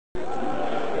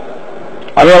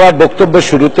আমি আমার বক্তব্যের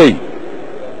শুরুতেই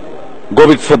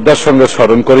গভীর শ্রদ্ধার সঙ্গে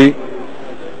স্মরণ করি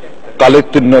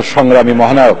কালোত্তীর্ণ সংগ্রামী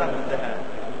মহানায়ক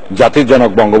জাতির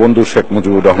জনক বঙ্গবন্ধু শেখ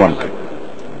মুজিবুর রহমানকে।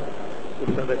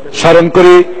 স্মরণ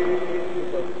করি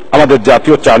আমাদের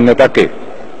জাতীয় চার নেতাকে।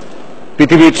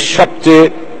 পৃথিবীর সবচেয়ে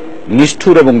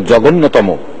নিষ্ঠুর এবং জঘন্যতম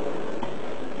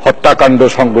হত্যাকাণ্ড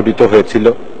সংঘটিত হয়েছিল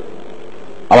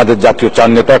আমাদের জাতীয় চার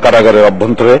নেতা কারাগারের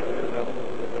অভ্যন্তরে।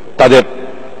 তাদের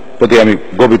প্রতি আমি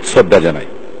গভীর শ্রদ্ধা জানাই।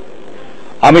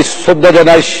 আমি শ্রদ্ধা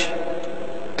জানাই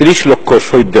 ৩০ লক্ষ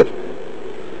শহীদদের,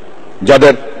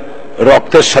 যাদের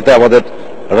রক্তের সাথে আমাদের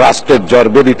রাষ্ট্রের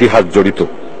জন্মের ইতিহাস জড়িত।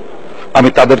 আমি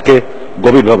তাদেরকে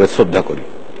গভীরভাবে শ্রদ্ধা করি।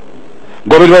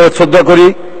 গভীরভাবে শ্রদ্ধা করি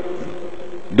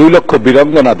 ২ লক্ষ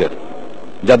বীরাঙ্গনাদের,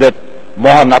 যাদের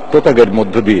মহান আত্মত্যাগের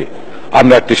মধ্য দিয়ে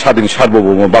আমরা একটি স্বাধীন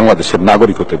সার্বভৌম বাংলাদেশের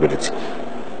নাগরিক হতে পেরেছি।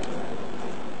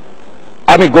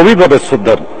 আমি গভীরভাবে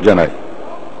শ্রদ্ধা জানাই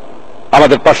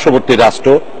আমাদের পার্শ্ববর্তী রাষ্ট্র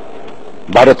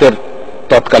ভারতের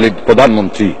তৎকালীন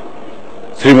প্রধানমন্ত্রী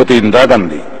শ্রীমতী ইন্দিরা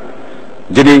গান্ধী,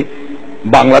 যিনি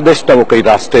বাংলাদেশ নামক এই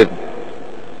রাষ্ট্রের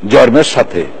জন্মের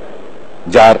সাথে,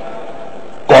 যার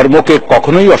কর্মকে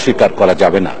কখনোই অস্বীকার করা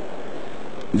যাবে না,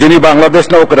 যিনি বাংলাদেশ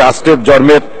নামক রাষ্ট্রের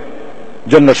জন্মের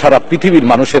জন্য সারা পৃথিবীর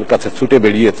মানুষের কাছে ছুটে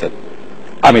বেরিয়েছেন,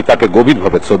 আমি তাকে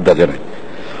গভীরভাবে শ্রদ্ধা জানাই।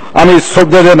 আমি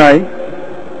শ্রদ্ধা জানাই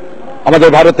আমাদের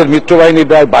ভারতের মিত্রবাহিনীর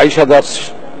প্রায় ২২,০০০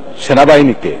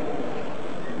 সেনাবাহিনীকে,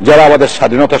 যারা আমাদের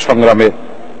স্বাধীনতা সংগ্রামে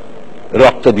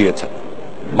রক্ত দিয়েছেন।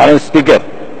 মাননীয় স্পিকার,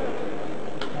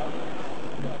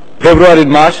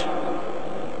 ফেব্রুয়ারির মাস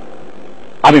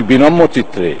আমি বিনম্র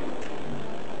চিত্রে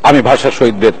আমি ভাষা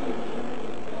শহীদদের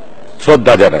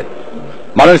শ্রদ্ধা জানাই।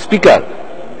 মাননীয় স্পিকার,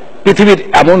 পৃথিবীর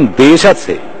এমন দেশ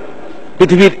আছে,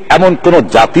 পৃথিবীর এমন কোন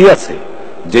জাতি আছে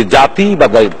যে জাতি বা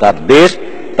তার দেশ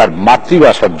তার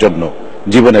মাতৃভাষার জন্য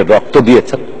জীবনের রক্ত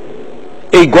দিয়েছেন?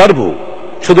 এই গর্ব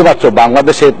শুধুমাত্র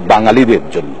বাংলাদেশের বাঙালিদের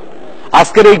জন্য।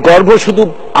 আজকের এই গর্ব শুধু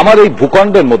আমার এই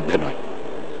ভূখণ্ডের মধ্যে নয়,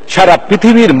 সারা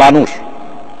পৃথিবীর মানুষ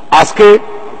আজকে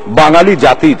বাঙালি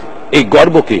জাতির এই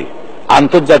গর্বকে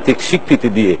আন্তর্জাতিক স্বীকৃতি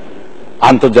দিয়ে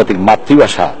আন্তর্জাতিক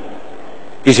মাতৃভাষা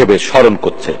হিসেবে স্মরণ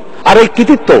করছে। আর এই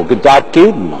কৃতিত্ব কিন্তু আর কেউ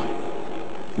নয়,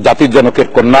 জাতির জনকের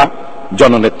কন্যা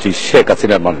জননেত্রী শেখ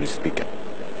হাসিনার। মাননীয় স্পিকার,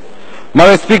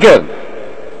 মাননীয় স্পিকার,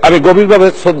 আমি গভীরভাবে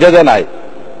শ্রদ্ধা জানাই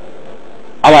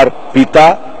আমার পিতা,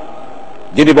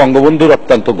 যিনি বঙ্গবন্ধুর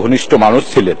অত্যন্ত ঘনিষ্ঠ মানুষ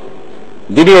ছিলেন,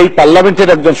 যিনি এই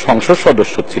পার্লামেন্টের একজন সংসদ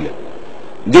সদস্য ছিলেন,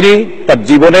 যিনি তার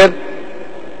জীবনের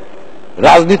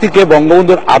রাজনীতিকে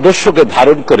বঙ্গবন্ধুর আদর্শকে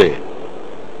ধারণ করে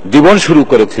জীবন শুরু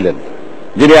করেছিলেন,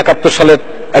 যিনি ৭১ সালের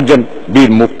একজন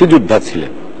বীর মুক্তিযোদ্ধা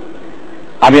ছিলেন।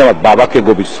 আমি আমার বাবাকে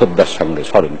গভীর শ্রদ্ধার সঙ্গে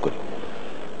স্মরণ করি।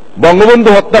 বঙ্গবন্ধু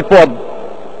হত্যার পর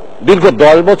দীর্ঘ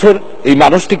 ১০ বছর এই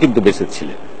মানুষটি কিন্তু বেঁচে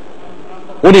ছিলেন।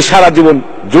 উনি সারা জীবন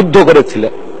যুদ্ধ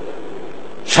করেছিলেন,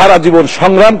 সারা জীবন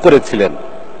সংগ্রাম করেছিলেন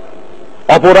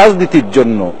অপরাজনীতির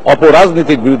জন্য,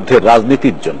 অপরাজনীতির বিরুদ্ধে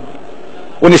রাজনীতির জন্য।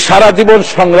 উনি সারা জীবন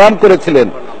সংগ্রাম করেছিলেন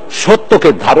সত্যকে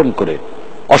ধারণ করে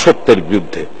অসত্যের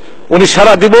বিরুদ্ধে। উনি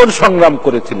সারা জীবন সংগ্রাম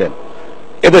করেছিলেন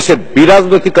এদেশের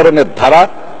বিরাজনৈতিকরণের ধারা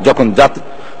যখন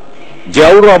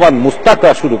জিয়াউর রহমান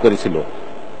মুস্তাকরা শুরু করেছিল,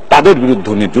 তাদের বিরুদ্ধে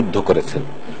উনি যুদ্ধ করেছেন।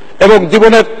 এবং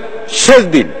জীবনের শেষ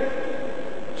দিন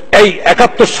এই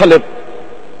 ৭১ সালের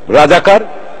রাজাকার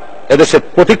এদেশের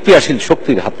প্রতিক্রিয়াশীল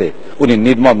শক্তির হাতে উনি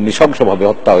নির্মম নৃশংসভাবে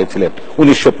হত্যা হয়েছিলেন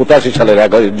 ১৯৮৫ সালের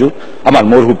 ১১ জুন। আমার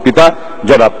মরহুম পিতা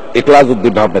জনাব ইকলাস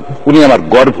উদ্দিন আহমেদ, উনি আমার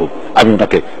গর্ব। আমি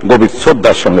ওনাকে গভীর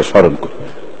শ্রদ্ধার সঙ্গে স্মরণ করি।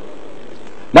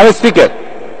 মাননীয় স্পিকার,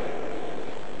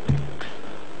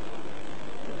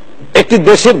 একটি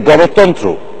দেশের গণতন্ত্র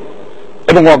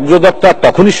এবং অগ্রযাত্রা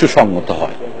তখনই সুসংগত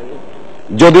হয়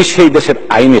যদি সেই দেশের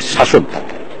আইনের শাসন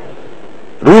থাকে,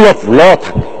 রুল অফ ল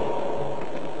থাকে।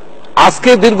 আজকে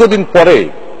দীর্ঘদিন পরে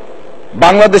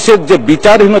বাংলাদেশের যে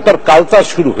বিচারহীনতার কালচার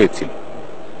শুরু হয়েছিল,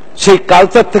 সেই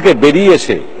কালচার থেকে বেরিয়ে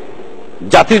এসে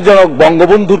জাতির জনক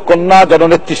বঙ্গবন্ধুর কন্যা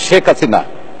জননেত্রী শেখ হাসিনা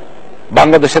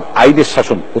বাংলাদেশের আইনের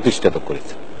শাসন প্রতিষ্ঠিত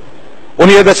করেছেন।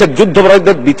 উনি এদেশের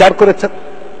যুদ্ধাপরাধীদের বিচার করেছেন,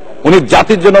 উনি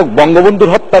জাতির জনক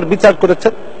বঙ্গবন্ধুর হত্যার বিচার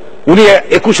করেছেন, উনি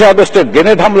 ২১শে আগস্টের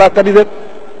গ্রেনেড হামলাকারীদের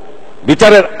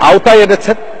বিচারের আওতায়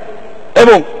এনেছেন।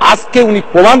 এবং আজকে উনি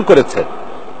প্রমাণ করেছেন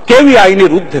কেউই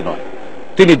আইনের ঊর্ধ্বে নয়।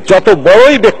 তিনি যত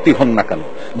বড়ই ব্যক্তি হন না কেন,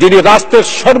 যিনি রাষ্ট্রের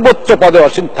সর্বোচ্চ পদে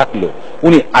আসীন থাকলেও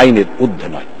উনি আইনের ঊর্ধ্বে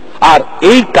নয়। আর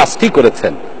এই কাজটি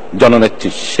করেছেন জননেত্রী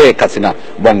শেখ হাসিনা,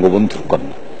 বঙ্গবন্ধুর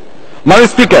কন্যা। মাননীয়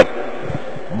স্পিকার,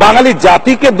 বাঙালি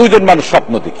জাতিকে দুইজন মানুষ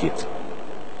স্বপ্ন দেখিয়েছে।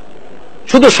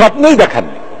 শুধু স্বপ্নই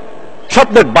দেখাননি,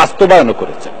 স্বপ্নের বাস্তবায়নও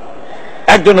করেছেন।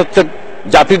 একজন হচ্ছেন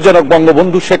জাতির জনক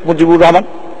বঙ্গবন্ধু শেখ মুজিবুর রহমান।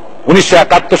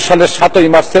 ১৯৭১ সালের ৭ই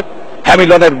মার্চের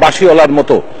হ্যামিলনের বাঁশিওয়ালার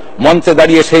মতো মঞ্চে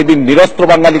দাঁড়িয়ে সেই দিন নিরস্ত্র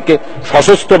বাঙালিকে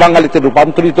সশস্ত্র বাঙালিতে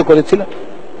রূপান্তরিত করেছিলেন।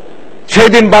 সেই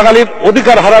দিন বাঙালির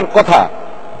অধিকার হারার কথা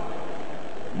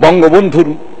বঙ্গবন্ধুর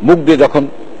মুখ দিয়ে যখন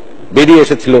বেরিয়ে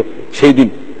এসেছিল, সেই দিন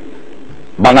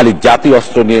বাঙালির জাতীয়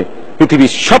অস্ত্র নিয়ে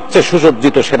পৃথিবীর সবচেয়ে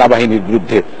সুসজ্জিত সেনাবাহিনীর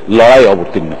বিরুদ্ধে লড়াই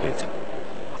অবতীর্ণ হয়েছে।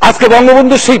 আজকে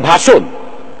বঙ্গবন্ধুর সেই ভাষণ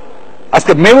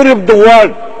আজকে মেমোরি অফ দ্য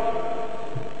ওয়ার্ল্ড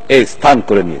এই স্থান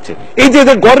করে নিয়েছে। এই যে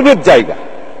এদের গর্বের জায়গা,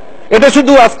 এটা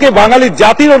শুধু আজকে বাঙালি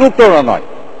জাতির অনুপ্রেরণা নয়,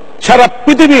 সারা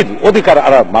পৃথিবীর অধিকার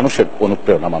আর মানুষের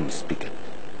অনুপ্রেরণা। মানুষ স্পিকার,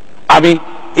 আমি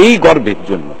এই গর্বের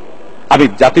জন্য আমি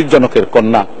জাতির জনকের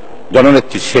কন্যা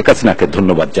জননেত্রী শেখ হাসিনাকে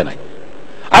ধন্যবাদ জানাই।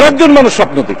 আরেকজন মানুষ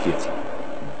স্বপ্ন দেখিয়েছে,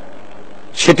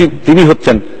 সেটি তিনি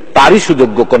হচ্ছেন তারই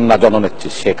সুযোগ্য কন্যা জননেত্রী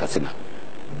শেখ হাসিনা।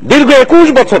 দীর্ঘ 21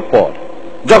 বছর পর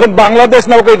যখন বাংলাদেশ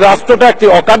নামক এই রাষ্ট্রটা একটি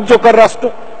অকার্যকর রাষ্ট্র,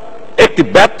 একটি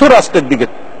ব্যর্থ রাষ্ট্রের দিকে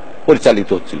পরিচালিত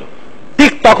হচ্ছিল,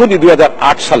 ঠিক তখনই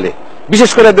 2008 সালে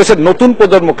বিশেষ করে দেশের নতুন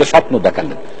প্রজন্মকে স্বপ্ন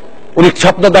দেখালেন। উনি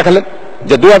স্বপ্ন দেখালেন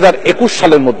যে 2021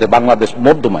 সালের মধ্যে বাংলাদেশ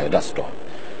মধ্যমায়ের রাষ্ট্র হবে,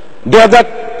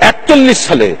 2041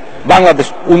 সালে বাংলাদেশ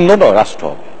উন্নত রাষ্ট্র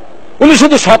হবে। উনি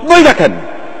শুধু স্বপ্নই দেখেন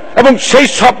এবং সেই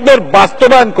স্বপ্নের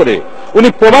বাস্তবায়ন করে উনি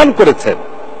প্রমাণ করেছেন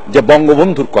যে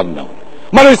বঙ্গবন্ধুর কন্যা।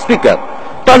 মানে স্পিকার,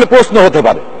 তাহলে প্রশ্ন হতে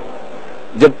পারে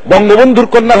যে বঙ্গবন্ধুর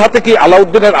কন্যার হাতে কি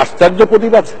আলাউদ্দিনের আশ্চর্য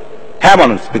প্রদীপ আছে? হ্যাঁ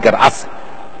মানুষ স্পিকার, আছে।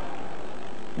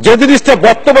 যে জিনিসটা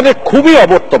বর্তমানে খুবই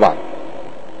অবর্তমান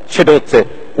সেটা হচ্ছে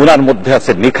উনার মধ্যে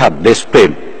আছে নিখাদ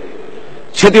দেশপ্রেম,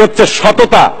 সেটি হচ্ছে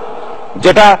সততা,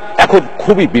 যেটা এখন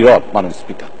খুবই বিরল। মানুষ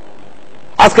স্পিকার,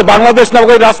 আজকে বাংলাদেশ নামক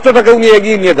এই রাষ্ট্রটাকে উনি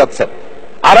এগিয়ে নিয়ে যাচ্ছেন।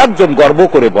 আর একজন গর্ব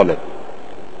করে বলেন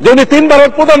যে উনি 3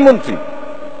 বারের প্রধানমন্ত্রী।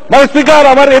 মানে স্পিকার,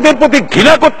 আমার এদের প্রতি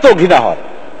ঘৃণা করতেও ঘৃণা হয়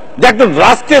যে একজন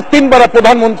রাষ্ট্রের 3 বারের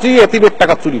প্রধানমন্ত্রী এতিমের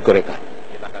টাকা চুরি করে খায়।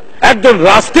 একজন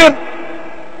রাষ্ট্রের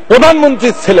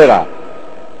প্রধানমন্ত্রীর ছেলেরা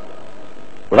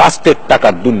রাষ্ট্রের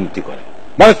টাকার দুর্নীতি করে।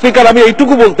 মানে স্পিকার, আমি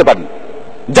এইটুকু বলতে পারি,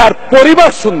 যার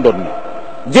পরিবার সুন্দর না,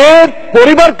 যে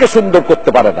পরিবারকে সুন্দর করতে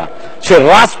পারে না, সে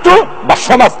রাষ্ট্র বা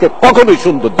সমাজকে কখনোই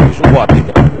সুন্দর জিনিস উপহার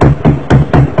দিতে পারে।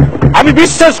 আমি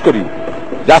বিশ্বাস করি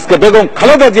যে আজকে বেগম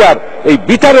খালেদা জিয়ার এই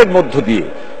বিচারের মধ্য দিয়ে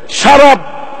সারা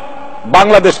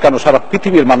বাংলাদেশ কেন সারা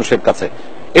পৃথিবীর মানুষের কাছে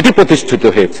এটি প্রতিষ্ঠিত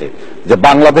হয়েছে যে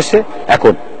বাংলাদেশে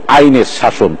এখন আইনের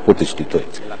শাসন প্রতিষ্ঠিত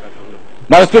হয়েছে।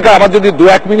 মানুষ স্পিকার, আমার যদি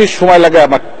 2-1 মিনিট সময় লাগে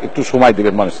আমাকে একটু সময়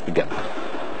দেবেন। মানুষ স্পিকার,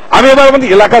 আমি এবার আমাদের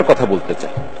এলাকার কথা বলতে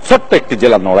চাই। ছোট্ট একটি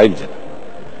জেলা, নড়াইল জেলা,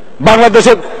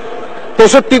 বাংলাদেশের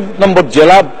 65 নম্বর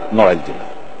জেলা নড়াইল জেলা।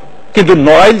 কিন্তু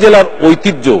নড়াইল জেলার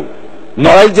ঐতিহ্য,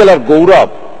 নড়াইল জেলার গৌরব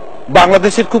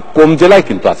বাংলাদেশের খুব কম জেলায়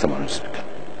কিন্তু আছে। মানুষ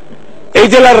এই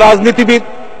জেলার রাজনীতিবিদ,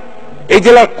 এই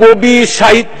জেলার কবি,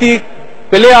 সাহিত্যিক,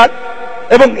 প্লেয়ার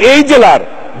এবং এই জেলার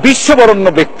বিশ্ববরণ্য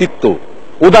ব্যক্তিত্ব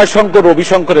উদয়শঙ্কর,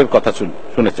 রবিশঙ্করের কথা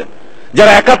শুনেছেন,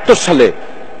 যারা 71 সালে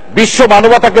বিশ্ব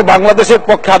মানবতাকে বাংলাদেশের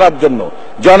পক্ষে আনার জন্য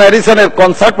জন হ্যারিসনের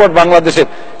কনসার্ট পট বাংলাদেশের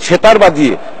সেতার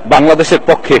বাজিয়ে বাংলাদেশের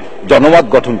পক্ষে জনমত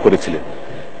গঠন করেছিলেন।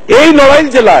 এই নড়াইল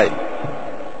জেলায়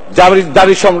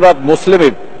জারি সম্রাট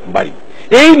মুসলিমের বাড়ি,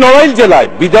 এই নড়াইল জেলায়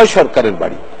বিজয় সরকারের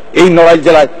বাড়ি, এই নড়াইল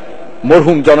জেলায়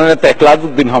মরহুম জননেতা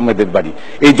একলাজউদ্দিন আহমেদের বাড়ি,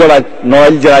 এই জেলায়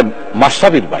নড়াইল জেলায়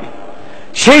মাশরাফির বাড়ি।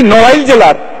 সেই নড়াইল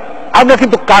জেলার আমরা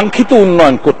কিন্তু কাঙ্ক্ষিত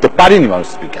উন্নয়ন করতে পারিনি। মানুষ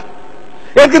স্পিকার,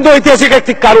 এর কিন্তু ঐতিহাসিক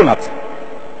একটি কারণ আছে।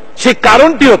 সেই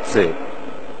কারণটি হচ্ছে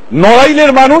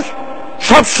নড়াইলের মানুষ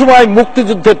সবসময়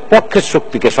মুক্তিযুদ্ধের পক্ষের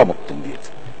শক্তিকে সমর্থন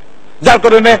দিয়েছে, যার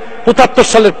কারণে ৭৫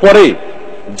 সালের পরে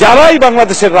যারাই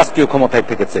বাংলাদেশের রাষ্ট্রীয় ক্ষমতায়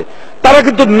থেকেছে তারা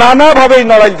কিন্তু নানাভাবে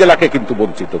নড়াইল জেলাকে কিন্তু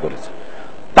বঞ্চিত করেছে।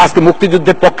 আজকে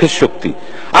মুক্তিযুদ্ধের পক্ষের শক্তি,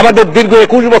 আমাদের দীর্ঘ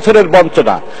 21 বছরের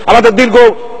বঞ্চনা, আমাদের দীর্ঘ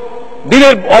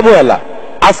দিনের অবহেলা,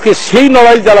 আজকে সেই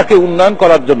নড়াইল জেলাকে উন্নয়ন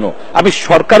করার জন্য আমি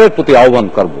সরকারের প্রতি আহ্বান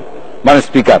করব। মানে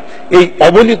স্পিকার, এই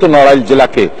অবহেলিত নড়াইল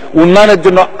জেলাকে উন্নয়নের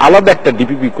জন্য আলাদা একটা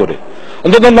ডিপিপি করে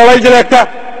অন্তত নড়াইল জেলায় একটা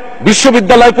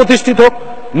বিশ্ববিদ্যালয় প্রতিষ্ঠিত হোক,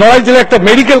 নড়াইল জেলায় একটা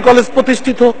মেডিকেল কলেজ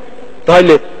প্রতিষ্ঠিত হোক,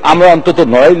 তাহলে আমরা অন্তত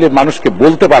নড়াইলের মানুষকে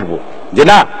বলতে পারবো যে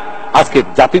না, আজকে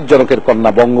জাতির জনকের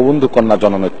কন্যা বঙ্গবন্ধু কন্যা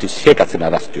জননেত্রী শেখ হাসিনা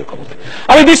রাষ্ট্রীয় ক্ষমতায়।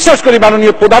 আমি বিশ্বাস করি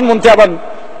মাননীয় প্রধানমন্ত্রী আবার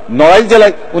নড়াইল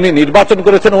জেলায় উনি নির্বাচন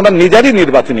করেছেন, ওনার নিজেরই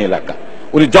নির্বাচনী এলাকা,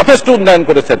 উনি যথেষ্ট উন্নয়ন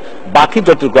করেছেন। বাকি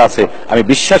যতটুকু আছে আমি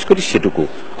বিশ্বাস করি সেটুকু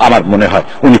আমার মনে হয়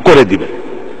উনি করে দিবেন।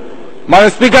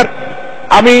 মাননীয় স্পিকার,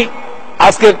 আমি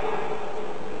আজকে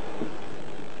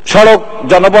সড়ক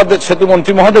জনপদ সেতু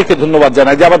মন্ত্রী মহোদয়কে ধন্যবাদ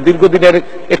জানাই যে আমার দীর্ঘদিনের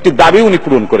একটি দাবি উনি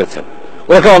পূরণ করেছেন,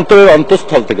 ওনাকে অন্তরের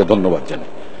অন্তঃস্থল থেকে ধন্যবাদ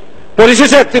জানাই।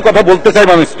 পরিশেষে একটি কথা বলতে চাই।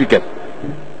 মাননীয় স্পিকার,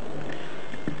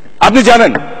 আপনি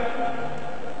জানেন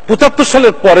 ৭৫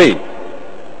 সালের পরে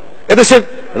এদেশের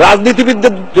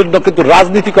রাজনীতিবিদদের জন্য কিন্তু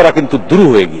রাজনীতি করা কিন্তু দূর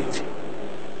হয়ে গিয়েছে।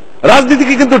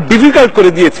 রাজনীতিকে কিন্তু ডিফিকাল্ট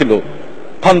করে দিয়েছিল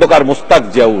খন্দকার মোস্তাক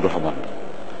জিয়াউর রহমান।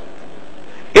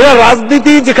 এরা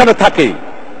রাজনীতি যেখানে থাকে,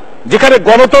 যেখানে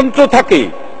গণতন্ত্র থাকে,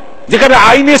 যেখানে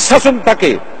আইনের শাসন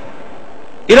থাকে,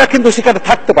 এরা কিন্তু সেখানে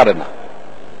থাকতে পারে না।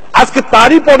 আজকে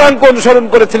তারই পদাঙ্ক অনুসরণ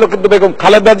করেছিল কিন্তু বেগম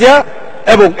খালেদা জিয়া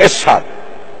এবং এরশাদ।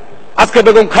 আজকে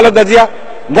বেগম খালেদা জিয়া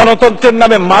গণতন্ত্রের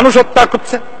নামে মানুষ হত্যা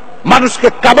করছে, মানুষকে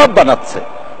কাবাব বানাচ্ছে।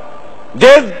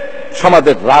 যে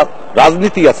সমাজের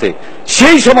রাজনীতি আছে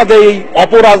সেই সমাজে এই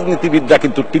অপরাজনীতিবিদরা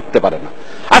কিন্তু টিকতে পারে না।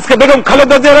 আজকে বেগম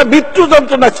খালেদা জিয়া মৃত্যু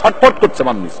যন্ত্রণায় ছটফট করছে,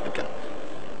 মাননীয় স্পিকার,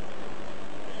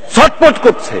 ছটফট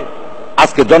করছে।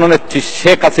 আজকে জননেত্রী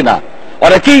শেখ হাসিনা,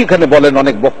 অনেকেই এখানে বলেন,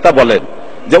 অনেক বক্তা বলেন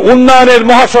যে উন্নয়নের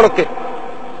মহাসড়কে।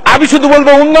 আমি শুধু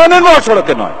বলবো উন্নয়নের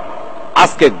মহাসড়কে নয়,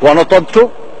 আজকে গণতন্ত্র,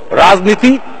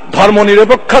 রাজনীতি,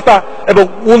 ধর্মনিরপেক্ষতা এবং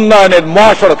উন্নয়নের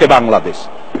মহাসড়কে বাংলাদেশ।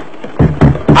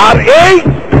 আর এই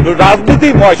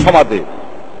রাজনীতিময় সমাজে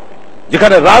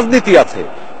যেখানে রাজনীতি আছে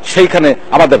সেইখানে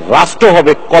আমাদের রাষ্ট্র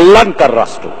হবে কল্যাণকার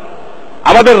রাষ্ট্র,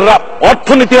 আমাদের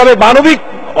অর্থনীতি হবে মানবিক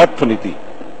অর্থনীতি,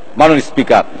 মাননীয়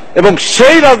স্পিকার। এবং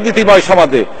সেই রাজনীতিময়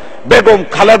সমাজে বেগম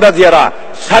খালেদা জিয়ারা,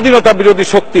 স্বাধীনতা বিরোধী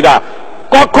শক্তিরা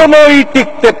কখনোই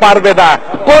টিকতে পারবে না,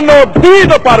 কোনো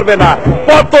দিনও পারবে না।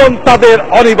 পতন তাদের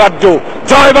অনিবার্য।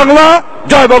 জয় বাংলা,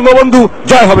 জয় বঙ্গবন্ধু,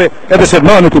 জয় হবে এদেশের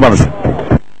মেহনতি মানুষ।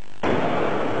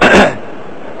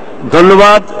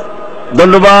 ধন্যবাদ,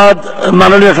 ধন্যবাদ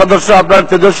মাননীয় সদস্য আপনার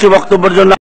তেজস্বী বক্তব্যের জন্য।